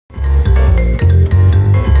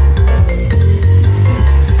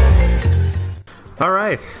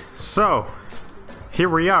Alright, so here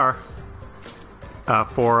we are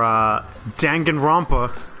for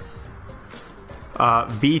Danganronpa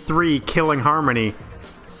V3 Killing Harmony.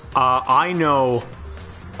 I know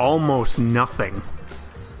almost nothing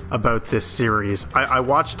about this series. I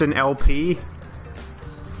watched an LP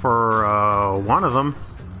for one of them.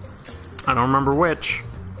 I don't remember which.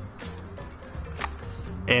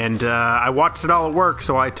 And I watched it all at work,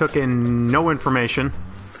 so I took in no information.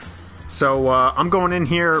 So I'm going in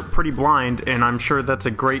here pretty blind, and I'm sure that's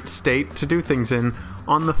a great state to do things in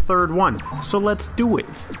on the third one. So let's do it.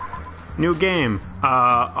 New game.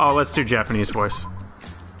 Oh, let's do Japanese voice.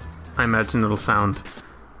 I imagine it'll sound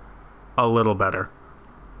a little better.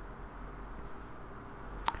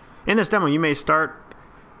 In this demo, you may start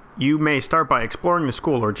by exploring the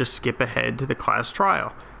school or just skip ahead to the class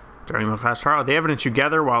trial. During the class trial, the evidence you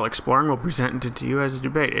gather while exploring will be presented to you as a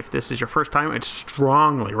debate. If this is your first time, it's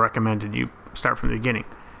strongly recommended you start from the beginning.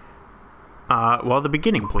 Well, the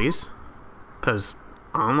beginning, please. Because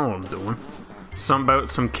I don't know what I'm doing. Something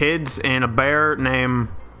about some kids and a bear named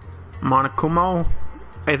Monokumo,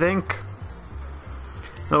 I think.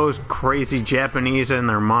 Those crazy Japanese and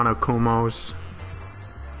their Monokumos.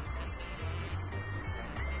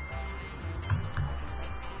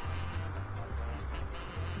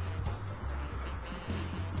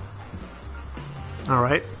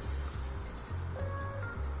 Alright.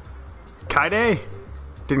 Kaide?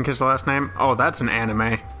 Didn't catch the last name? Oh, that's an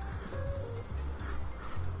anime.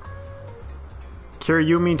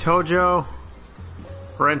 Kiryumi Tojo?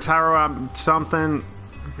 Rentaro something.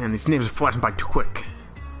 Man, these names are flashing by too quick.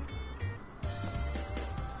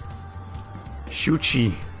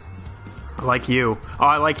 Shuchi. I like you. Oh,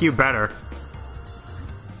 I like you better.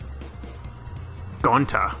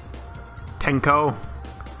 Gonta. Tenko.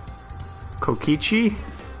 Kokichi?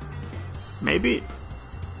 Maybe?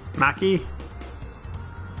 Maki?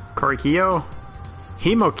 Korikyo?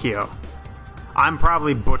 Himokyo? I'm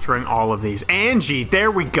probably butchering all of these. Angie! There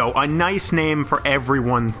we go! A nice name for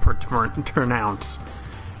everyone to pronounce.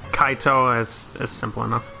 Kaito, that's simple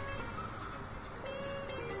enough.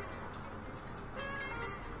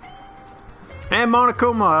 And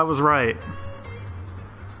Monokuma, I was right.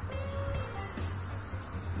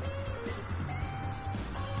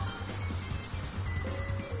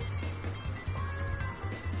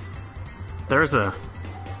 There's a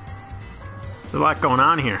lot going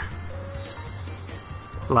on here.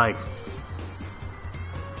 Like,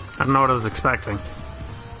 I don't know what I was expecting.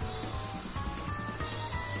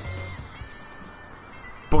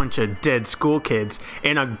 Bunch of dead school kids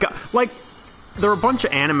and like, there are a bunch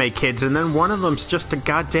of anime kids and then one of them's just a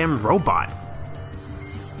goddamn robot.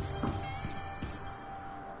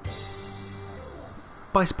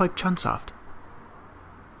 By Spike Chunsoft.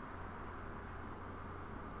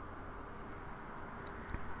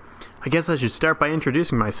 I guess I should start by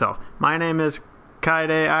introducing myself. My name is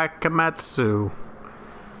Kaide Akamatsu.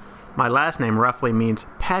 My last name roughly means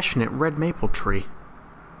passionate red maple tree.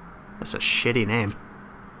 That's a shitty name.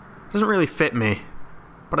 Doesn't really fit me,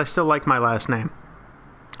 but I still like my last name.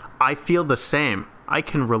 I feel the same. I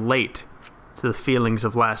can relate to the feelings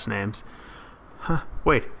of last names. Huh,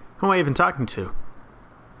 wait, who am I even talking to?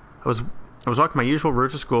 I was walking my usual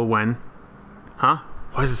route to school when... Huh?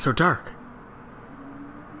 Why is it so dark?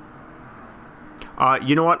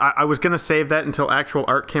 You know what? I was going to save that until actual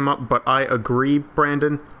art came up, but I agree,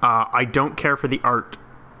 Brandon. I don't care for the art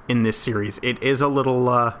in this series. It is a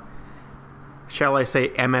little, shall I say,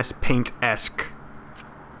 MS Paint-esque.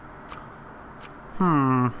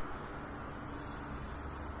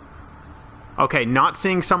 Okay, not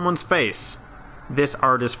seeing someone's face. This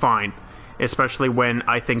art is fine. Especially when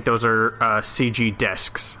I think those are CG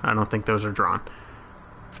desks. I don't think those are drawn.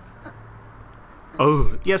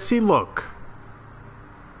 Oh, yeah, see, look.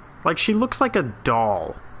 Like, she looks like a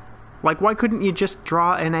doll. Like, why couldn't you just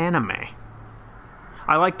draw an anime?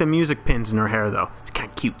 I like the music pins in her hair, though. It's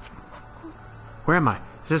kind of cute. Where am I?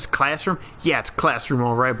 Is this classroom? Yeah, it's classroom,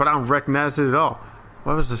 alright, but I don't recognize it at all.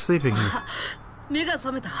 Why was I sleeping here?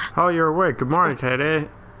 Oh, you're awake. Good morning, Kaede.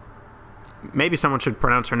 Maybe someone should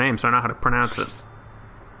pronounce her name so I know how to pronounce it.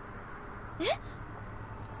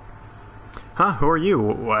 Huh? Who are you?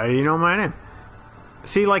 Why do you know my name?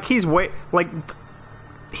 See, like, he's way... Like...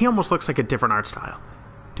 He almost looks like a different art style.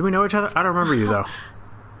 Do we know each other? I don't remember you, though.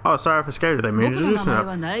 Oh, sorry if I scared you. They made you introduce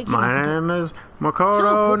me. My name is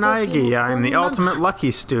Makoto Naegi. I'm the ultimate lucky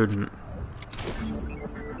student.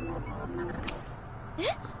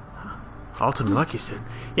 Ultimate lucky student?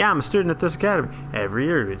 Yeah, I'm a student at this academy. Every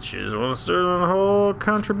year, we choose one student in the whole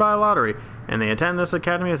country by lottery. And they attend this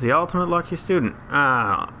academy as the ultimate lucky student.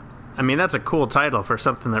 I mean, that's a cool title for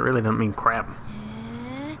something that really doesn't mean crap.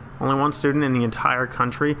 Only one student in the entire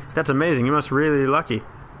country? That's amazing. You must really be lucky.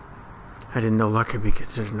 I didn't know luck could be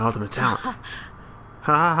considered an ultimate talent. Ha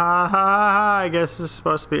ha ha ha! I guess this is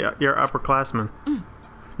supposed to be your upperclassman.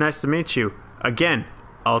 Nice to meet you. Again,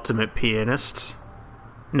 ultimate pianists.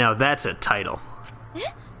 Now that's a title.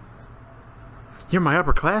 You're my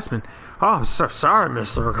upperclassman. Oh, I'm so sorry,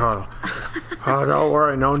 Mr. Ricardo. Oh, don't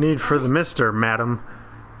worry. No need for the Mr., madam.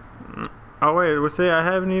 Oh, wait. I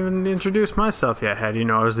haven't even introduced myself yet. How do you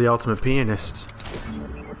know I was the ultimate pianist?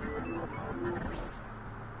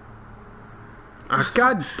 Oh,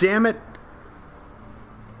 God damn it.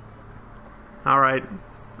 Alright.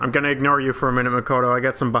 I'm gonna ignore you for a minute, Makoto. I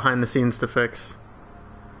got some behind the scenes to fix.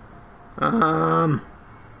 Oh,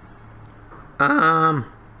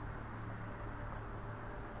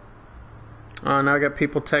 now I got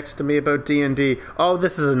people texting me about D&D. Oh,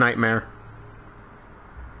 this is a nightmare.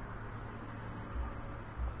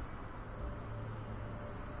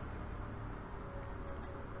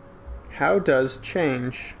 How does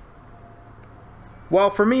change?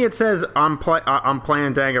 Well, for me it says I'm playing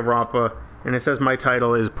Danganronpa, and it says my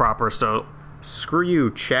title is proper, so screw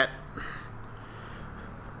you, chat.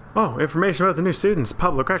 Oh, information about the new students.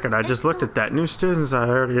 Public record. I just looked at that. New students I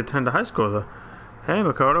already attend a high school, though. Hey,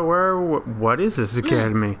 Makoto, what is this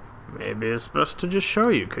academy? Maybe it's best to just show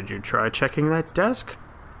you. Could you try checking that desk?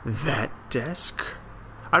 That desk?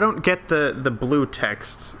 I don't get the blue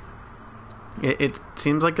text. It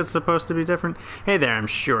seems like it's supposed to be different. Hey there, I'm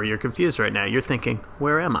sure you're confused right now. You're thinking,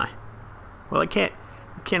 where am I? Well, I can't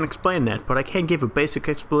explain that, but I can give a basic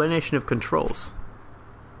explanation of controls.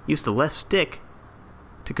 Use the left stick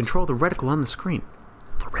to control the reticle on the screen.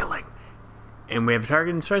 Thrilling. And we have a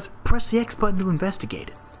target and starts. Press the X button to investigate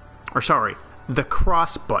it. Or sorry, the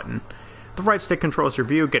cross button. The right stick controls your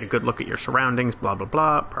view, get a good look at your surroundings, blah blah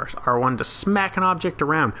blah. Press R1 to smack an object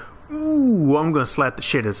around. Ooh, I'm gonna slap the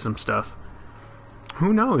shit out of some stuff.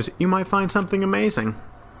 Who knows, you might find something amazing.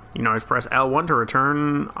 You can always press L1 to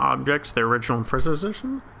return objects to their original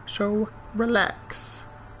position, so relax.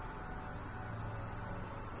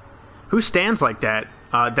 Who stands like that?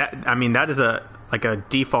 That is like a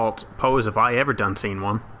default pose if I ever done seen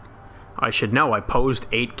one. I should know, I posed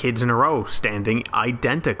 8 kids in a row standing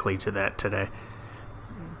identically to that today.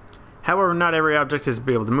 However, not every object is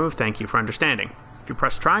able to move, thank you for understanding. If you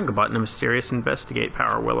press triangle button, a mysterious investigate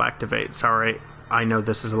power will activate. Sorry, I know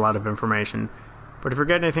this is a lot of information. But if you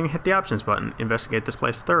forget anything, hit the options button. Investigate this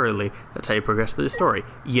place thoroughly. That's how you progress through the story.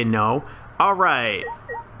 You know? Alright,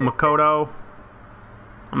 Makoto.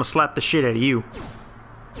 I'm gonna slap the shit out of you.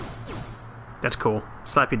 That's cool.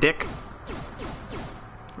 Slap your dick.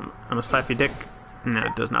 I'm gonna slap your dick. No,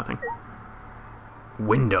 it does nothing.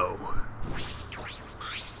 Window.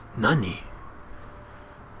 Nani?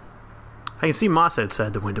 I can see moss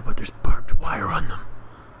outside the window, but there's barbed wire on them.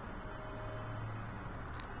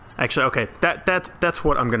 Actually, okay, that's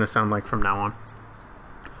what I'm gonna sound like from now on.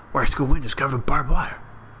 Why are school windows covered with barbed wire?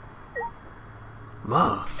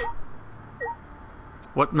 Love.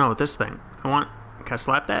 What? No, this thing. Can I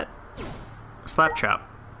slap that? Slap chop.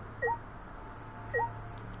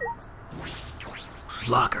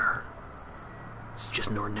 Locker. It's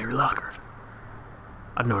just an ordinary locker.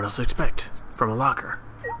 I don't know what else to expect from a locker.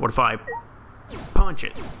 What if I punch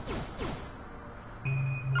it?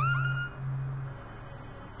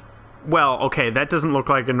 Well, okay, that doesn't look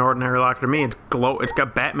like an ordinary locker to me. It's it's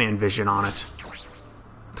got Batman vision on it.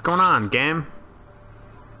 What's going on, game?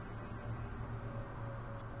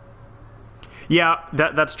 Yeah,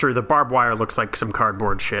 that's true. The barbed wire looks like some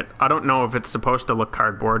cardboard shit. I don't know if it's supposed to look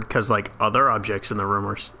cardboard because, like, other objects in the room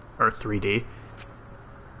are 3D.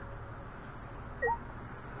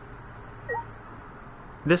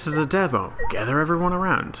 This is a demo. Gather everyone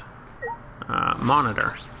around.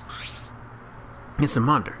 Monitor. It's a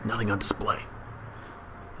monitor. Nothing on display.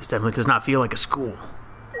 This definitely does not feel like a school.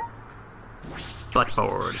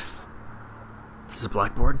 Blackboard. This is a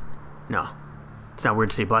blackboard? No. It's not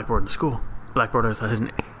weird to see a blackboard in the school. Blackboard is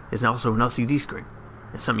also an LCD screen.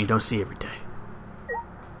 It's something you don't see every day.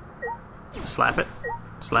 Slap it.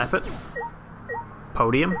 Slap it.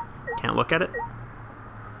 Podium. Can't look at it.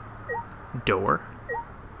 Door.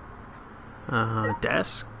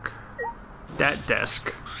 Desk. That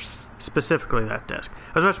desk. Specifically that desk.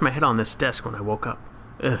 I was resting my head on this desk when I woke up.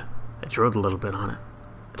 Ugh. I drilled a little bit on it.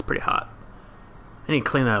 It's pretty hot. I need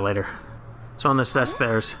to clean that later. So on this desk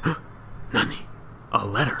there's... Nani? A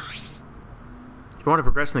letter. If you want to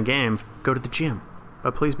progress in the game, go to the gym.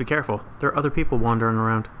 But please be careful. There are other people wandering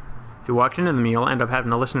around. If you walk into them, you'll end up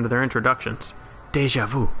having to listen to their introductions. Deja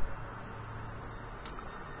vu.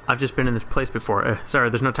 I've just been in this place before. Sorry,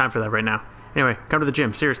 there's no time for that right now. Anyway, come to the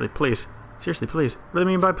gym. Seriously, please. Seriously, please. What do they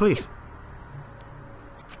mean by please?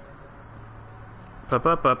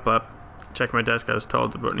 Up. Check my desk, I was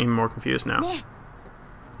told, but I'm even more confused now. Hey,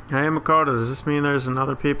 Makoto, does this mean there's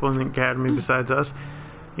other people in the academy besides us?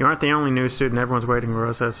 You aren't the only new student, everyone's waiting for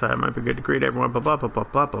us outside. It might be good to greet everyone, blah blah blah blah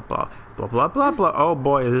blah blah blah blah blah blah blah. Oh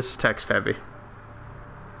boy, this is text heavy.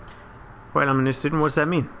 Wait, I'm a new student? What does that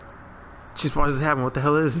mean? Just what does happen? What the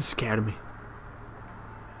hell is this academy?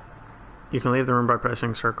 You can leave the room by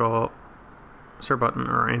pressing circle button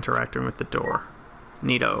or interacting with the door.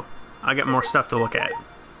 Neato. I got more stuff to look at.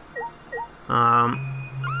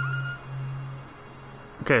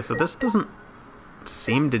 Okay, so this doesn't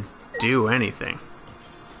seem to do anything.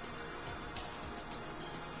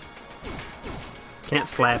 Can't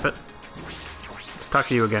slap it. Let's talk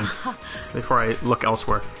to you again before I look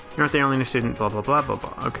elsewhere. You're not the only new student, blah blah blah blah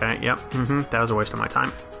blah. Okay, yep, that was a waste of my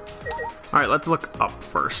time. Alright, let's look up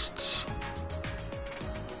first.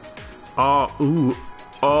 Oh, ooh,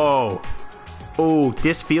 oh,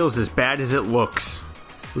 this feels as bad as it looks.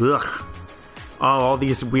 Ugh. Oh, all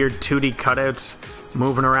these weird 2D cutouts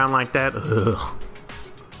moving around like that. Ugh.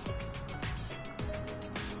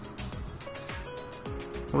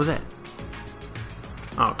 What was that?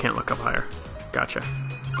 Oh, can't look up higher. Gotcha.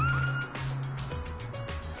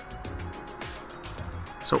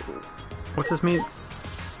 So, what does me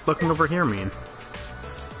looking over here mean?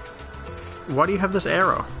 Why do you have this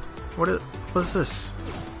arrow? What is this?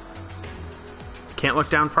 Can't look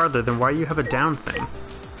down farther, then why do you have a down thing?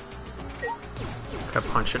 Can I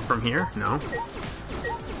punch it from here? No.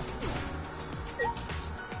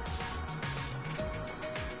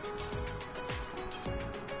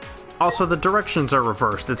 Also, the directions are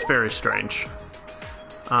reversed. It's very strange.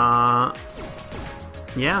 Yeah,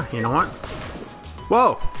 you know what?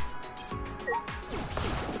 Whoa!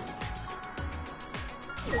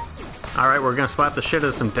 Alright, we're gonna slap the shit out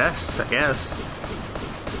of some desks, I guess.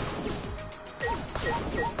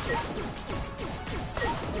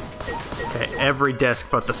 Okay, every desk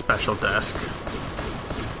but the special desk.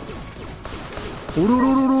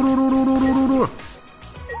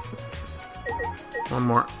 One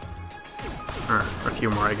more. Or a few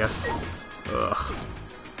more, I guess. Ugh.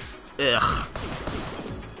 Ugh.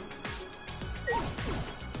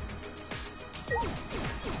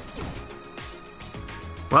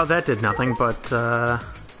 Well, that did nothing, but, don't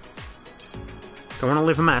want to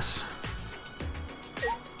leave a mess.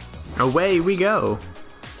 Away we go!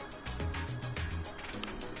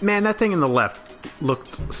 Man, that thing in the left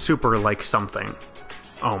looked super like something.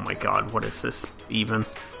 Oh my god, what is this even?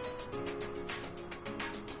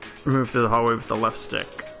 Move through the hallway with the left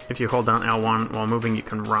stick. If you hold down L1 while moving, you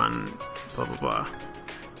can run. Blah blah blah.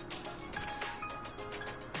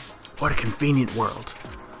 What a convenient world.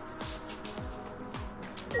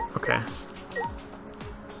 Okay.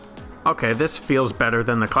 Okay, this feels better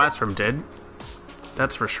than the classroom did.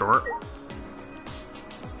 That's for sure.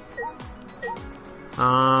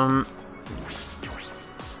 Oh,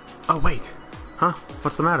 wait. Huh?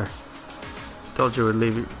 What's the matter? Told you it would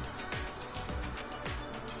leave you.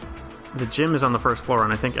 The gym is on the first floor,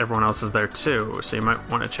 and I think everyone else is there too, so you might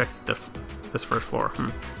want to check this first floor.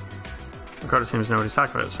 Ricardo seems to know what he's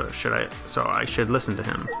talking about, so I should listen to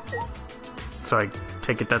him. So I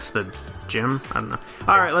take it that's the gym? I don't know.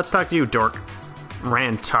 Alright, let's talk to you, dork.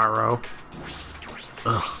 Rantaro.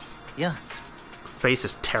 Ugh. Yes. Face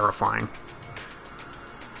is terrifying.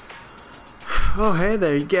 Oh, hey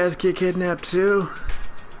there, you guys get kidnapped too?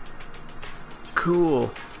 Cool.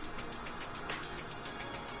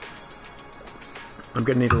 I'm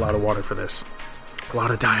gonna need a lot of water for this. A lot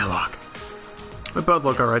of dialogue. We both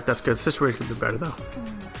look alright, that's good. Situation could be better though.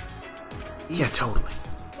 Yeah, totally.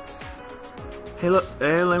 Hey, look,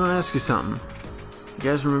 hey, let me ask you something. You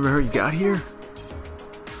guys remember how you got here?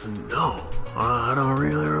 No, I don't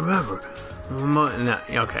really remember. No,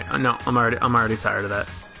 okay, no, I'm already tired of that.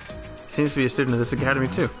 Seems to be a student of this academy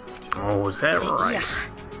too. Oh, is that right? Yeah.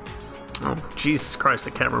 Oh, Jesus Christ,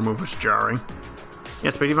 the camera move was jarring.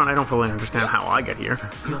 Yes, but even I don't fully understand how I got here.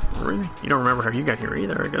 Really? You don't remember how you got here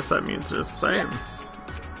either. I guess that means they're the same.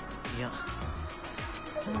 Yeah.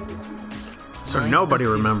 So nobody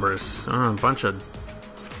remembers. Oh, a bunch of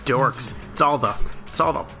dorks. It's all the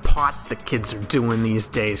pot the kids are doing these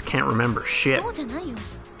days. Can't remember shit.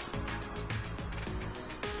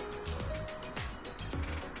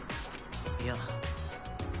 Yeah.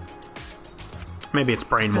 Maybe it's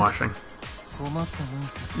brainwashing.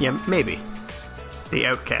 Yeah, maybe. The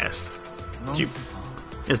Outcast.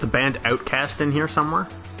 Is the band Outcast in here somewhere?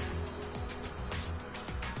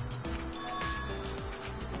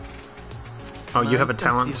 Oh, you have a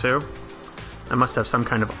talent too? I must have some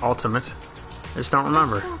kind of ultimate. I just don't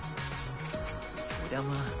remember. や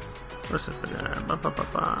ま What's it? Ba, ba, ba,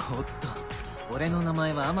 ba. おっと俺の名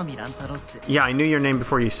前は天海乱太郎っす Yeah, I knew your name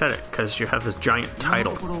before you said it, because you have this giant 今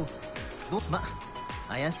の title. ところま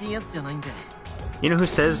怪しいやつじゃないんで You know who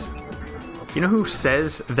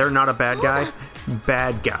says they're not a bad guy?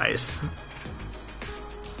 Bad guys.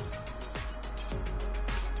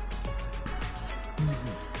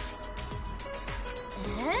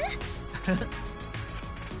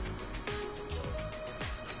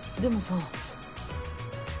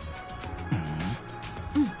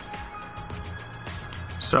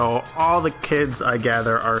 So all the kids, I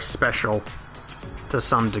gather, are special to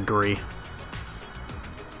some degree.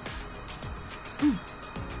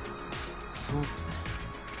 そうっす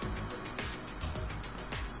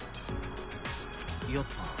ねやっぱ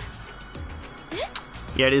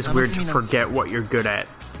Yeah, it is weird to forget what you're good at.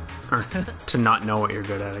 Or to not know what you're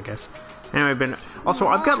good at, I guess. Anyway, also,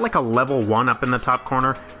 I've got like a level 1 up in the top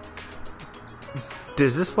corner.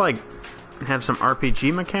 Does this, like, have some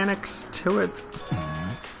RPG mechanics to it?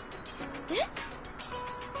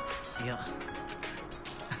 いや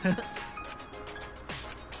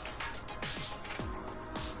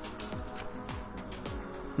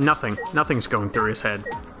Nothing's going through his head.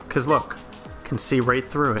 Because look, can see right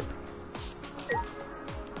through it.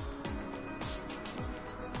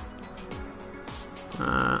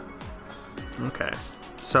 Okay.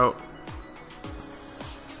 So,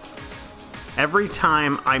 every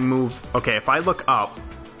time I move... Okay, if I look up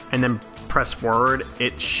and then press forward,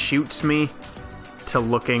 it shoots me to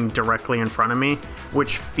looking directly in front of me,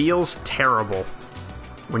 which feels terrible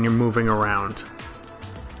when you're moving around.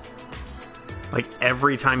 Like,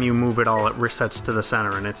 every time you move at all, it resets to the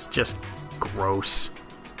center, and it's just gross.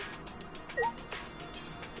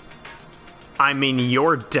 I mean,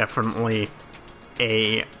 you're definitely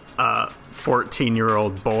a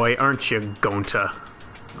 14-year-old boy, aren't you, Gonta?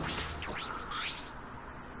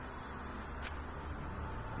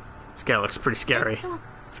 This guy looks pretty scary.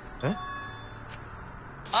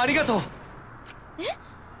 ありがとう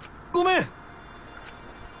ごめん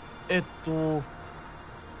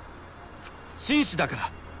紳士だ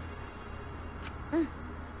か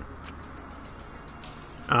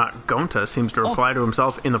ら Gonta seems to reply to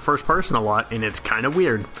himself in the first person a lot, and it's kind of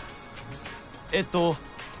weird.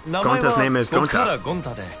 名前 Gonta's name は is ゴカ Gonta. ラゴン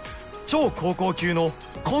タで超高校級の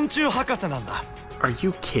昆虫博士なんだ Are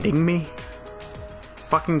you kidding me?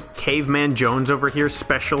 Fucking Caveman Jones over here,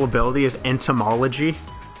 special ability is entomology?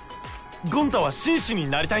 ゴンタは紳士に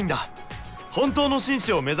なりたいんだ本当の紳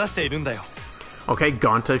士を目指しているんだよ Okay,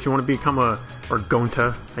 Gonta, if you want to become a... Or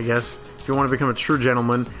Gonta, I guess. If you want to become a true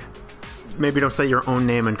gentleman, maybe don't say your own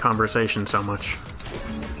name in conversation so much.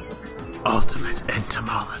 Ultimate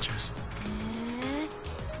entomologist.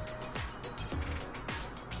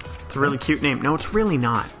 It's a really cute name. No, it's really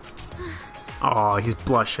not. Oh, he's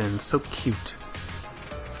blushing. So cute.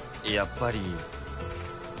 やっぱり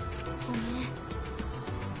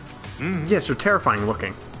Yes, you're terrifying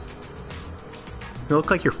looking. You look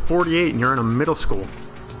like you're 48 and you're in a middle school.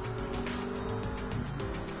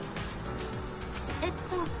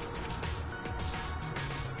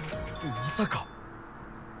 まさか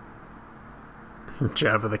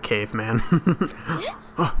Java the caveman.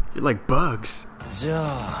 Oh, you like bugs. じゃ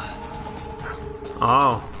あ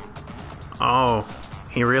Oh. Oh.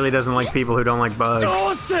 He really doesn't like people who don't like bugs. ど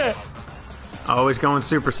うして Always going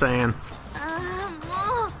Super Saiyan.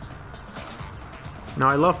 No,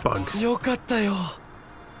 I love bugs. よかったよ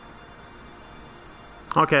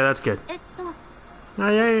Okay, that's good.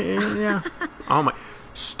 Yeah. Oh my.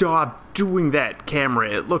 Stop doing that, camera.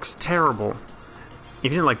 It looks terrible. If you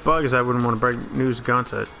didn't like bugs, I wouldn't want to break news to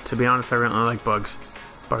Gonta. To be honest, I really like bugs.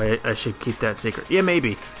 But I should keep that secret. Yeah,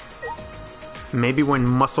 maybe. Maybe when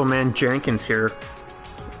Muscle Man Jenkins here.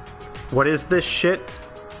 What is this shit?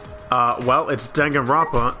 Well, it's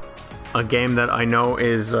Danganronpa. A game that I know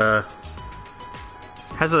is,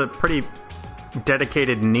 has a pretty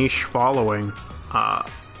dedicated niche following.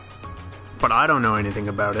 But I don't know anything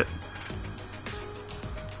about it.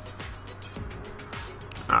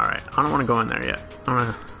 Alright, I don't want to go in there yet. I'm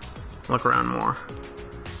gonna look around more.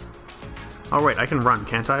 Oh wait, I can run,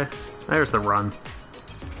 can't I? There's the run.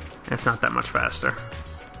 It's not that much faster.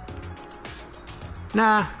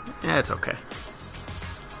 Nah, yeah, it's okay.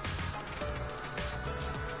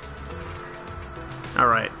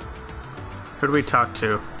 Alright. Who do we talk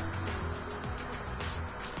to?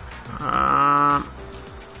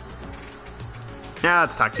 Yeah,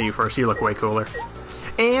 let's talk to you first. You look way cooler.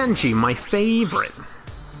 Angie, my favorite.